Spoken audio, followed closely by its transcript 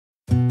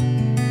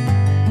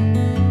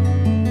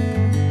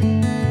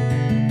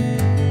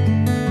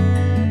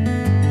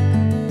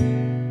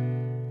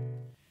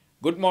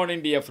Good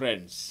morning, dear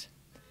friends.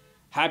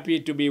 Happy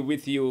to be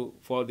with you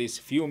for these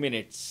few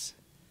minutes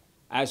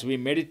as we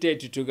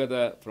meditate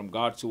together from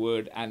God's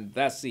Word and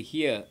thus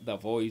hear the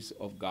voice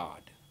of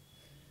God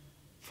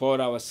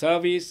for our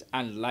service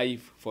and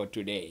life for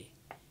today,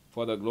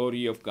 for the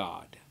glory of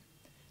God.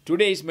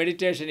 Today's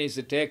meditation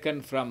is taken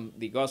from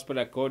the Gospel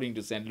according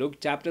to St. Luke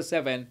chapter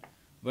 7,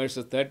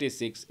 verses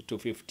 36 to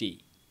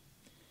 50.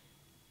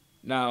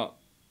 Now,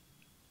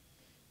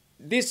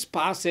 this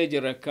passage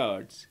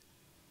records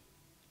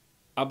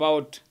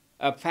about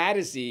a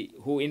Pharisee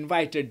who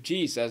invited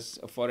Jesus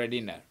for a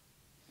dinner.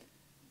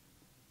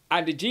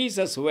 And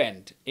Jesus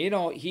went.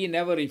 He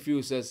never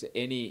refuses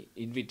any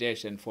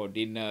invitation for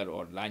dinner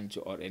or lunch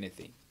or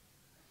anything.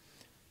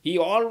 He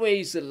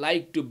always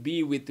liked to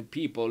be with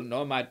people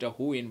no matter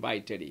who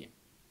invited him.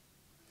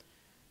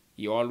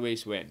 He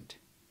always went.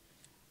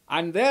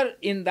 And there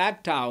in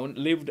that town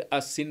lived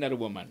a sinner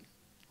woman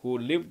who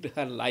lived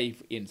her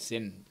life in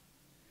sin.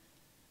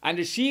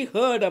 And she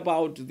heard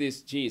about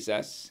this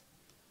Jesus,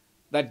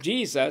 that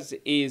Jesus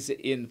is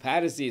in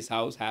Pharisee's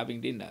house having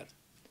dinner.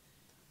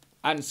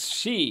 And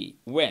she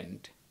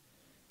went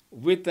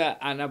with an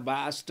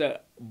alabaster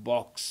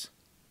box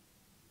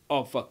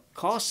of a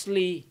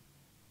costly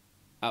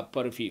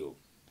perfume.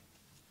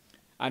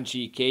 And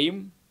she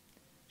came,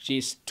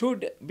 she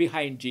stood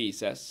behind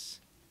Jesus,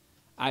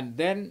 and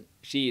then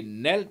she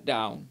knelt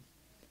down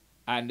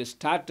and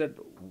started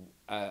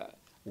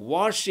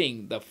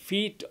washing the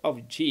feet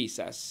of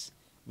Jesus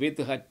with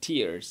her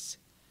tears,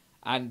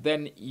 and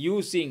then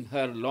using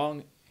her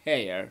long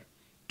hair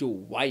to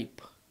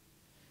wipe.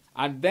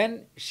 And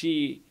then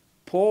she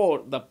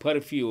poured the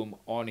perfume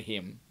on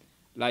him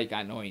like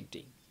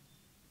anointing.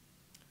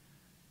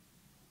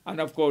 And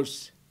of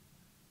course,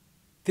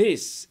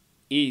 this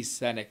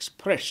is an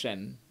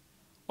expression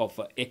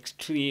of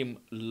extreme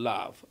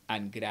love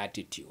and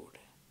gratitude,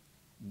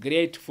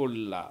 grateful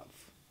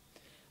love.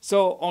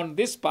 So on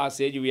this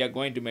passage we are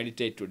going to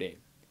meditate today.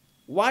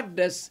 What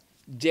does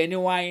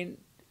genuine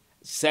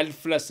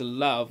selfless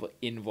love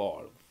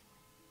involve?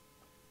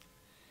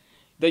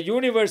 The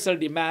universal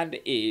demand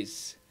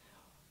is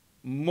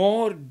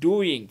more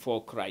doing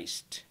for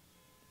Christ.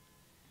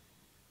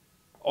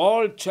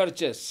 All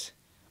churches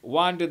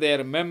want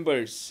their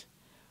members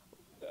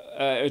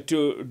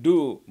to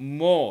do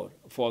more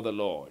for the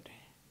Lord.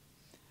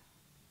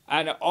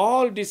 And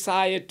all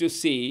desire to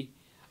see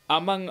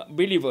among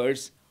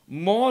believers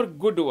more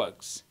good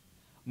works,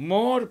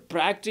 more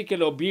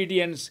practical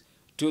obedience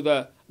to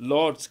the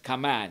Lord's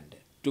command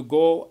to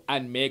go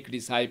and make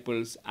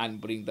disciples and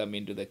bring them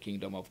into the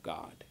kingdom of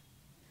God.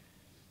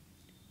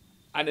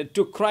 And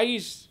to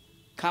Christ's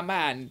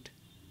command,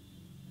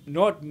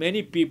 not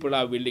many people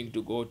are willing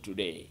to go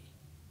today.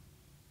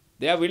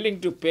 They are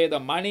willing to pay the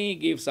money,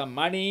 give some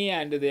money,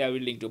 and they are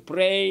willing to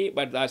pray,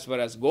 but as far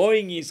as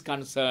going is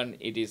concerned,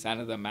 it is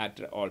another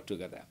matter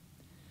altogether.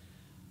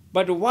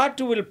 But what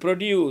will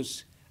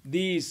produce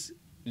this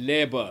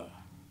labor,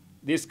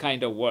 this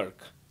kind of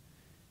work?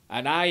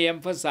 And I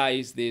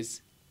emphasize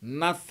this,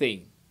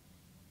 nothing,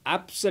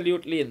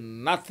 absolutely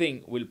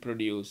nothing will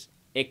produce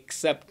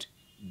except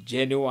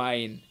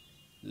genuine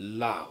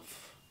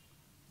love.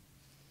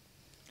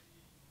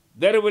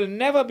 There will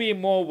never be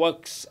more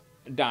works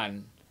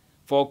done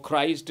for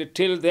Christ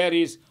till there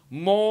is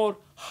more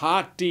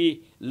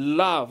hearty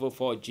love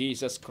for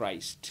Jesus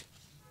Christ.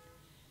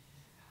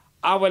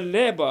 Our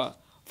labor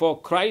for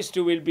Christ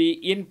will be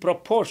in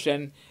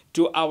proportion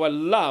to our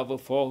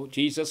love for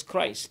Jesus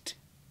Christ.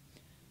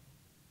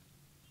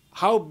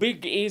 How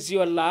big is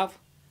your love?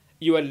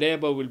 Your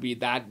labor will be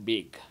that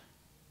big.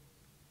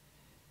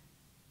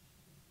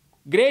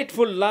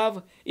 Grateful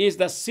love is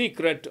the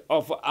secret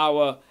of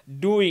our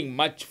doing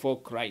much for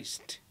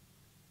Christ.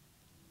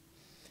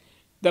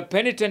 The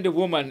penitent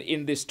woman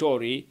in this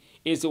story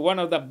is one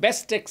of the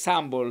best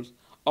examples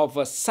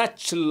of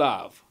such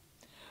love,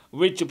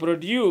 which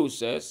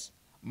produces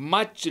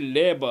much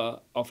labor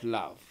of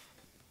love.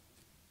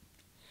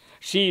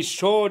 She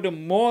showed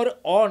more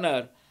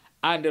honor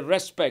and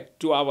respect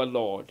to our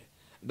Lord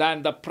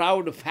than the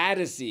proud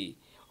Pharisee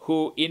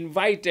who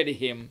invited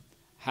him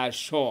has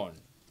shown.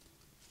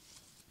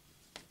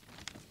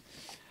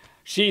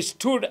 She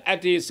stood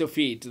at his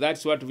feet,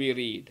 that's what we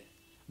read,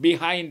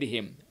 behind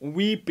him,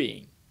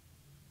 weeping.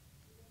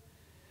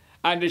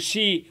 And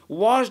she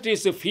washed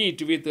his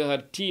feet with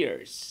her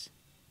tears,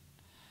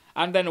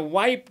 and then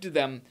wiped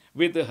them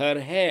with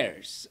her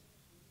hairs.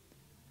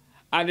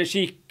 And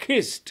she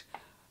kissed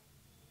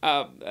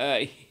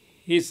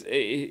his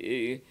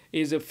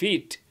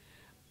feet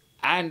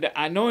and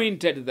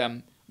anointed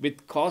them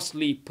with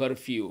costly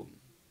perfume.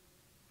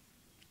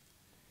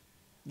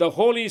 The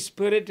Holy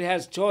Spirit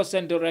has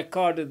chosen to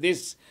record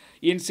this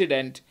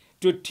incident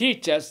to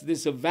teach us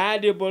this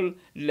valuable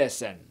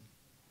lesson,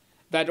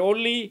 that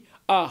only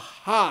a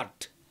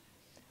heart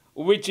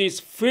which is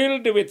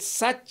filled with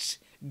such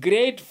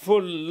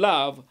grateful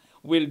love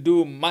will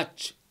do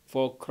much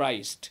for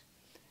Christ.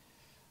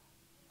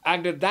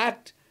 And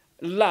that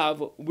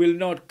love will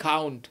not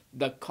count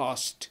the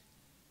cost.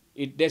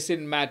 It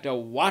doesn't matter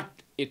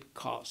what it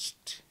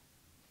costs.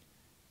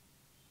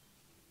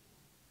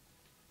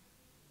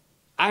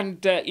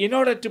 And in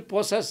order to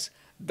possess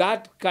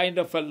that kind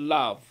of a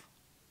love,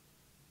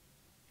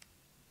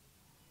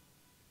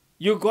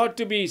 you got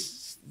to be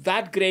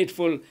that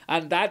grateful,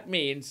 and that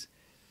means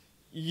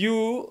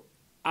you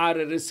are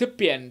a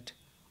recipient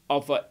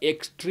of an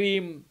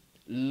extreme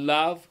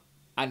love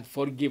and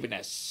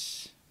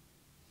forgiveness,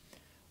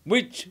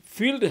 which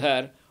filled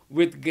her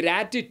with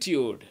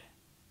gratitude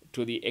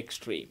to the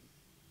extreme.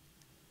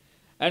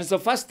 And so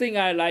first thing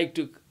I like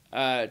to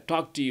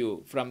talk to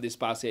you from this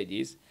passage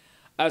is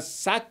a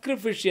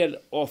sacrificial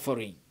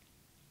offering.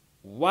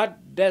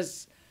 What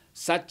does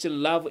such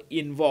love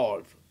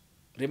involve?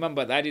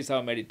 Remember, that is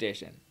our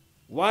meditation.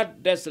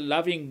 What does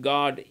loving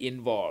God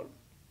involve?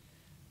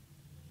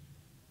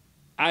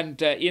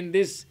 And in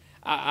this,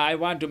 I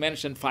want to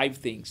mention 5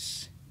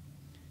 things.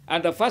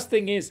 And the first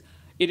thing is,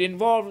 it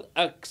involved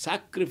a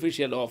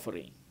sacrificial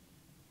offering.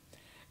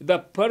 The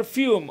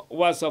perfume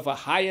was of a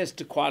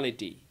highest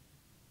quality.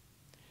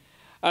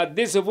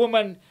 This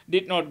woman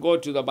did not go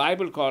to the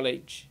Bible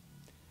college,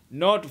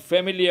 not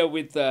familiar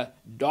with the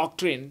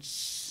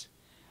doctrines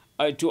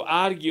to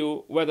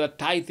argue whether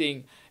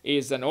tithing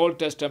is an Old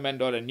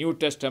Testament or a New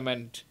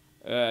Testament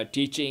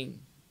teaching.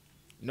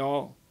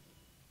 No,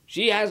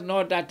 she has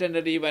not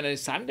attended even a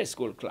Sunday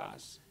school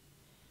class.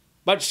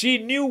 But she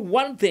knew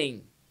one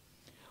thing,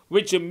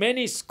 which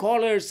many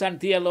scholars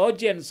and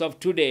theologians of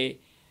today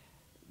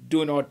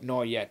do not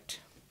know yet,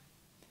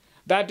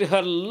 that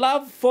her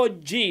love for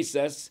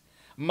Jesus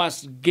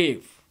must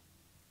give,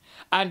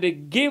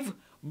 and give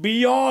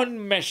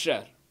beyond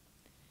measure,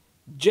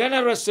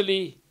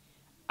 generously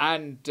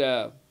and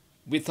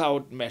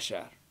without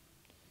measure.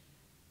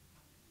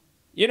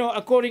 You know,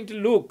 according to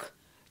Luke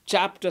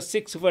chapter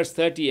 6 verse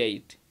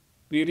 38,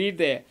 we read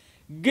there,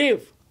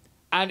 "Give,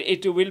 and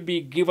it will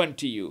be given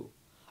to you.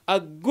 A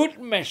good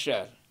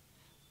measure,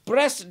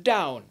 pressed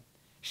down,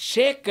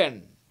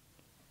 shaken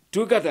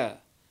together,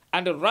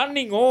 and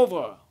running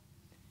over,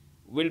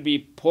 will be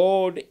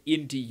poured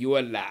into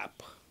your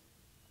lap."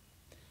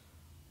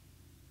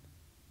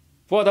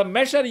 For the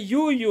measure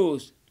you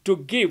use to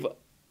give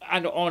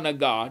and honor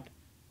God,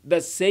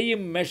 the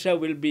same measure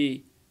will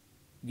be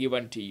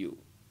given to you.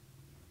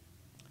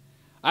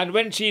 And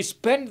when she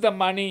spent the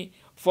money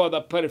for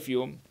the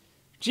perfume,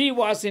 she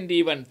wasn't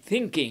even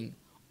thinking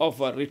of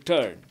a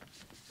return.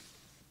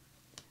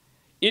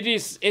 It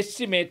is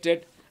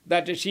estimated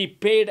that she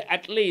paid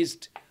at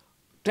least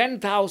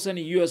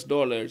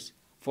 $10,000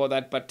 for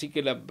that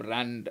particular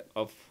brand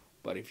of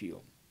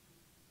perfume.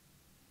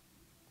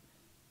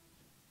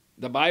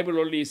 The Bible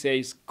only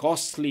says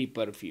costly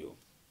perfume.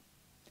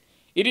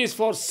 It is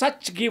for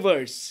such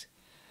givers.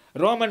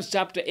 Romans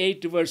chapter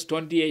 8 verse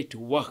 28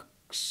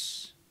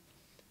 works.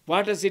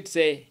 What does it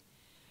say?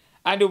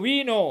 "And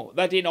we know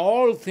that in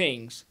all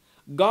things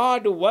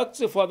God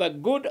works for the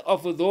good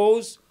of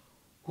those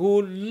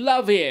who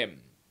love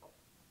Him."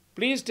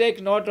 Please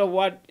take note of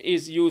what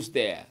is used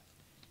there.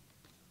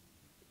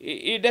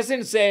 It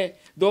doesn't say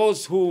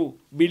those who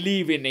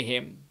believe in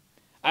Him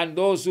and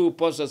those who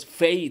possess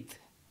faith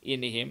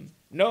in Him.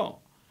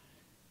 No.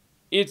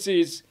 It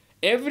says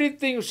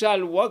everything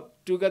shall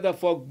work together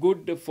for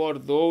good for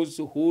those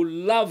who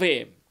love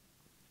Him.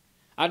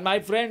 And my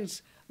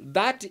friends,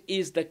 that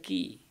is the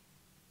key.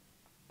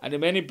 And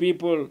many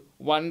people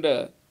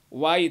wonder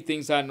why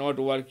things are not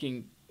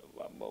working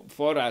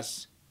for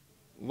us,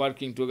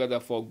 working together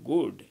for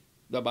good.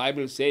 The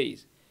Bible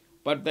says.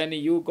 But then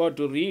you got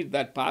to read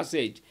that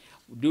passage.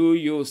 Do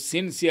you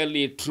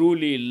sincerely,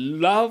 truly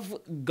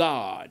love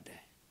God?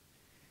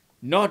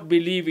 Not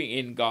believing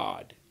in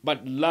God,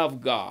 but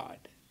love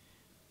God.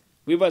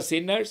 We were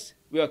sinners,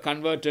 we were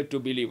converted to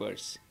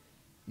believers.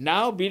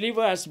 Now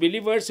believers,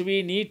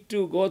 we need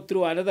to go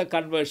through another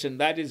conversion.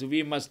 That is,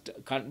 we must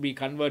be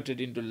converted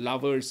into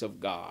lovers of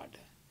God.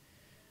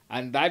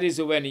 And that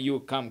is when you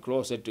come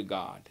closer to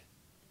God.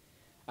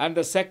 And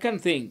the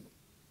second thing,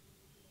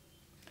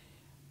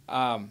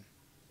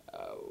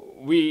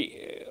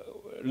 we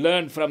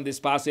learn from this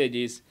passage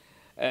is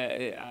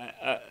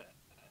a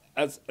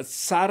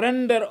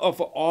surrender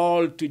of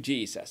all to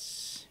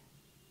Jesus.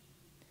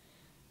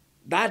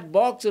 That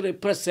box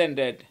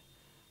represented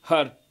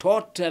her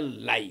total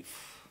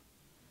life,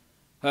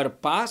 her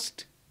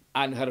past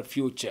and her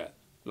future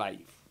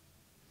life.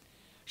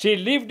 She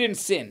lived in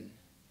sin.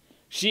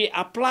 She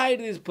applied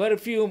this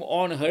perfume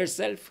on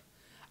herself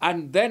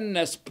and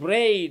then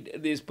sprayed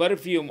this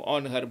perfume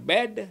on her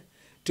bed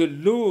to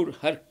lure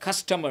her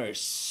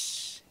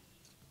customers.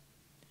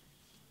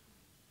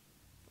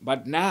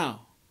 But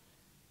now,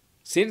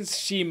 since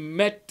she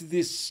met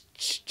this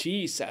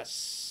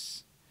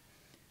Jesus,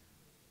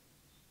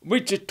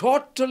 which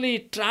totally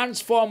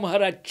transformed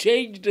her and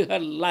changed her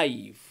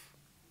life,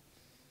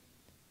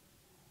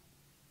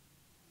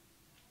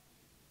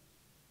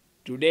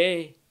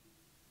 today,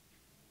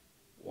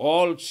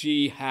 all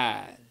she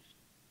has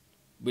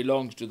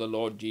belongs to the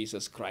Lord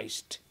Jesus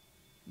Christ.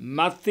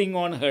 Nothing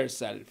on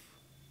herself.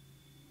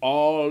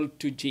 All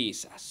to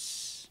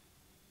Jesus.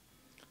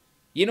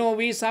 You know,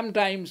 we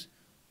sometimes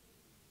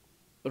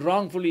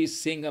wrongfully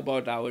sing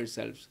about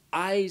ourselves.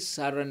 I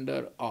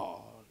surrender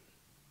all.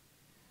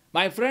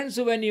 My friends,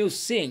 when you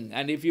sing,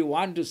 and if you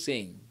want to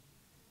sing,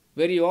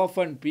 very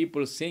often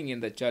people sing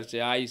in the church,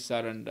 I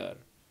surrender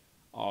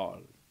all.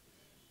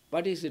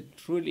 But is it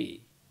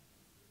truly?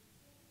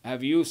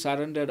 Have you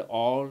surrendered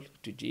all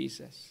to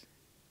Jesus?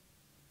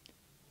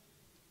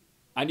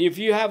 And if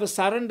you have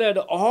surrendered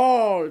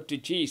all to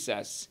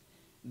Jesus,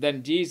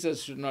 then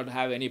Jesus should not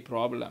have any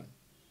problem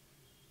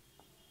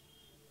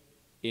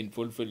in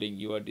fulfilling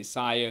your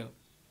desire.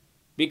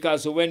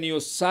 Because when you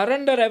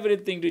surrender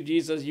everything to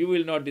Jesus, you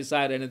will not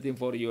desire anything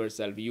for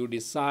yourself. You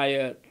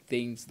desire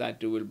things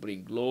that will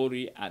bring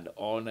glory and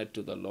honor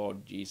to the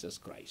Lord Jesus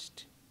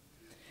Christ.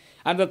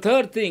 And the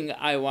third thing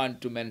I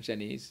want to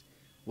mention is,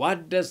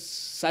 what does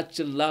such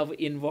love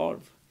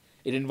involve?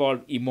 It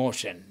involves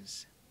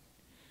emotions.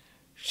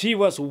 She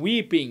was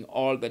weeping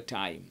all the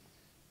time.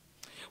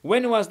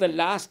 When was the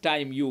last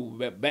time you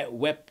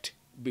wept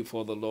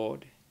before the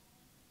Lord?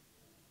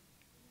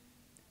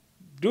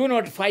 Do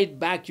not fight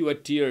back your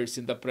tears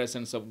in the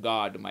presence of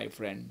God, my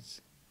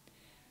friends.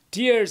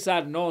 Tears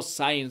are no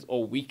signs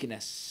of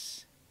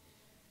weakness.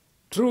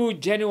 True,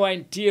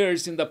 genuine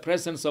tears in the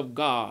presence of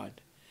God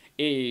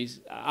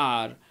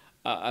are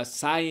a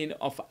sign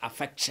of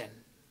affection,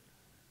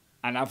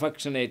 an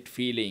affectionate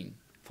feeling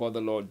for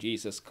the Lord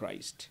Jesus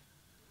Christ.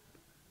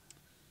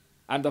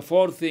 And the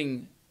fourth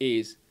thing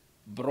is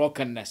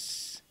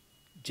brokenness.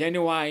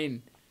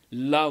 Genuine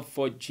love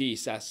for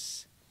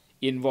Jesus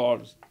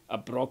involves a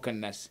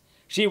brokenness.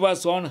 She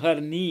was on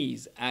her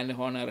knees and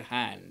on her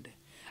hand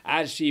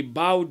as she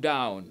bowed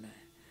down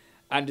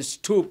and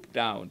stooped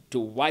down to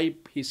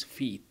wipe his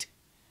feet.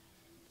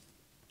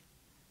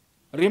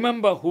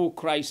 Remember who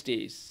Christ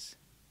is.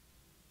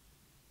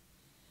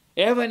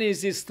 Heaven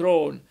is his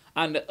throne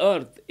and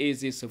earth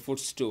is his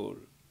footstool.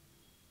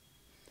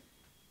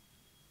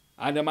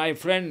 And my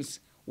friends,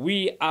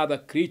 we are the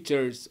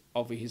creatures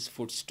of his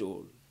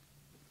footstool.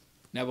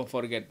 Never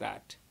forget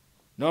that.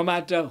 No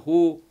matter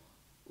who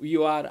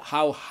you are,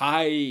 how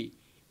high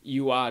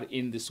you are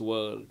in this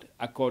world,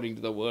 according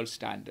to the world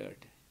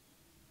standard.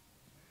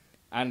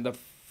 And the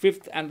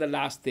fifth and the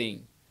last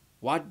thing,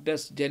 what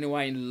does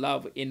genuine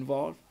love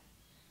involve?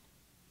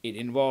 It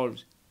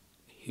involves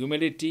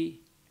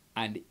humility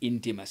and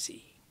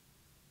intimacy.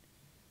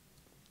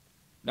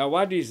 Now,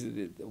 what is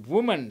it? The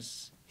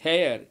woman's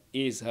hair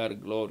is her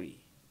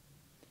glory.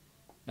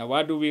 Now,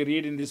 what do we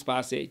read in this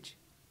passage?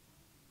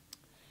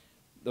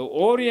 The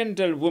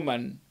Oriental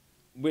woman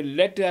will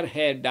let her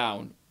hair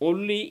down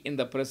only in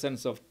the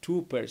presence of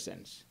two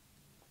persons.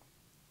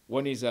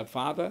 One is her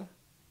father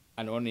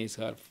and one is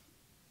her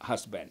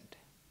husband.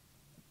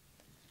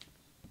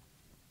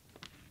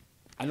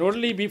 And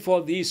only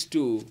before these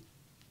two,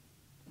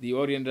 the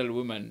Oriental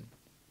woman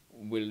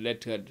will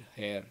let her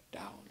hair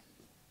down.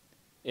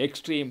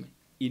 Extreme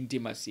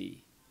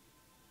intimacy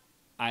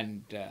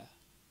and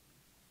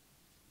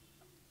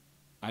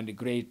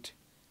great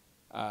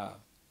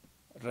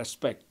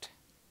respect.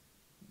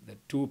 The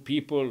two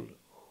people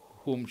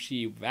whom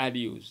she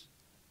values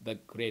the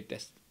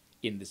greatest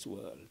in this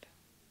world.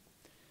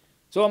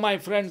 So my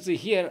friends,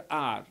 here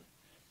are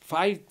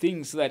 5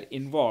 things that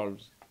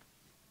involves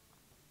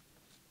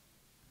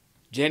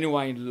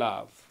genuine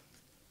love.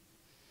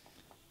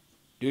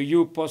 Do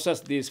you possess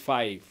these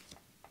 5?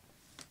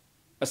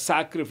 A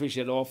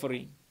sacrificial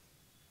offering,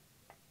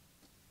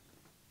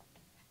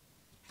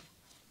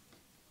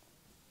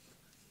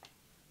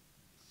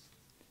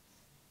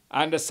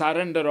 and a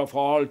surrender of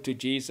all to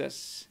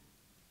Jesus,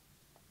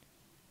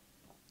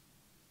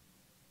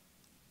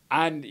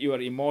 and your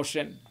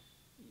emotion.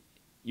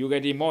 You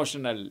get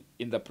emotional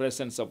in the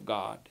presence of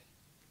God.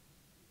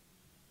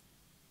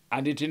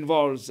 And it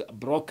involves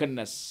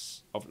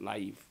brokenness of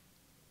life,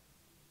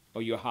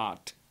 of your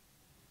heart,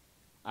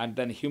 and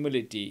then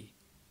humility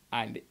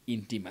and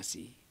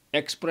intimacy,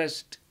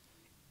 expressed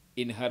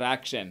in her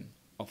action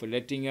of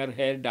letting her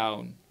hair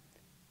down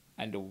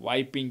and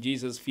wiping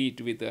Jesus' feet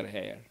with her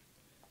hair.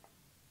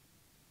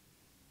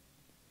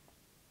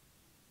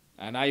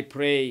 And I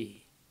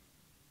pray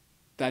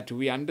that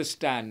we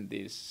understand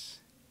this.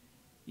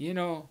 You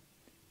know,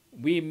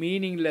 we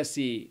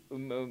meaninglessly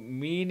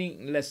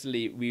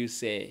we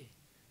say,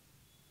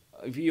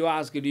 if you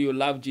ask, do you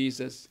love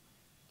Jesus?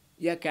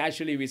 Yeah,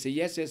 casually we say,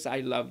 yes, I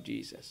love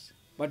Jesus.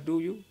 But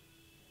do you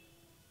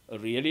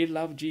really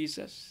love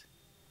Jesus?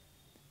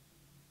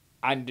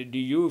 And do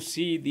you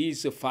see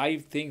these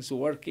 5 things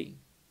working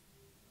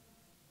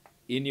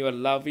in your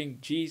loving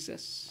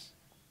Jesus?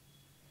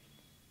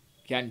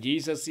 Can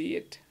Jesus see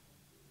it?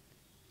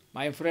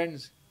 My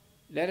friends,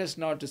 let us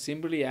not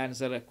simply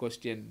answer a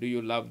question, do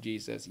you love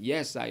Jesus?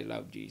 Yes, I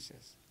love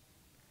Jesus.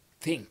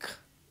 Think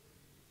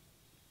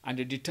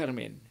and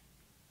determine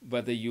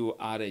whether you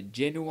are a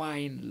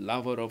genuine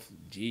lover of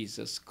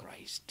Jesus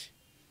Christ.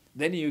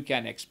 Then you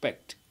can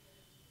expect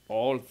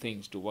all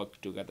things to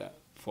work together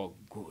for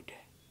good.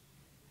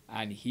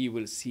 And he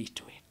will see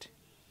to it.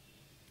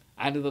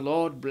 And the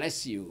Lord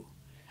bless you.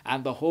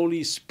 And the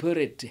Holy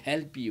Spirit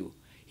help you.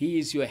 He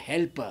is your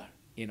helper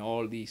in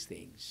all these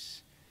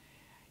things.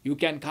 You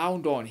can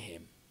count on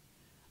him.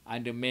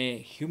 And may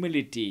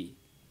humility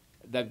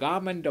the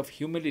garment of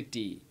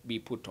humility be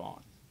put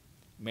on.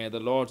 May the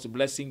Lord's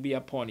blessing be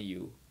upon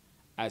you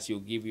as you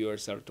give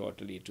yourself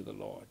totally to the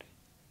Lord.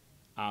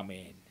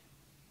 Amen.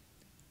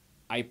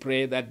 I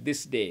pray that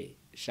this day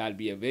shall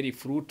be a very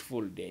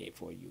fruitful day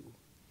for you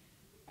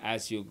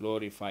as you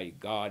glorify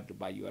God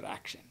by your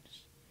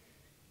actions.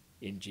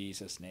 In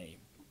Jesus' name,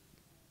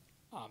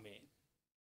 amen.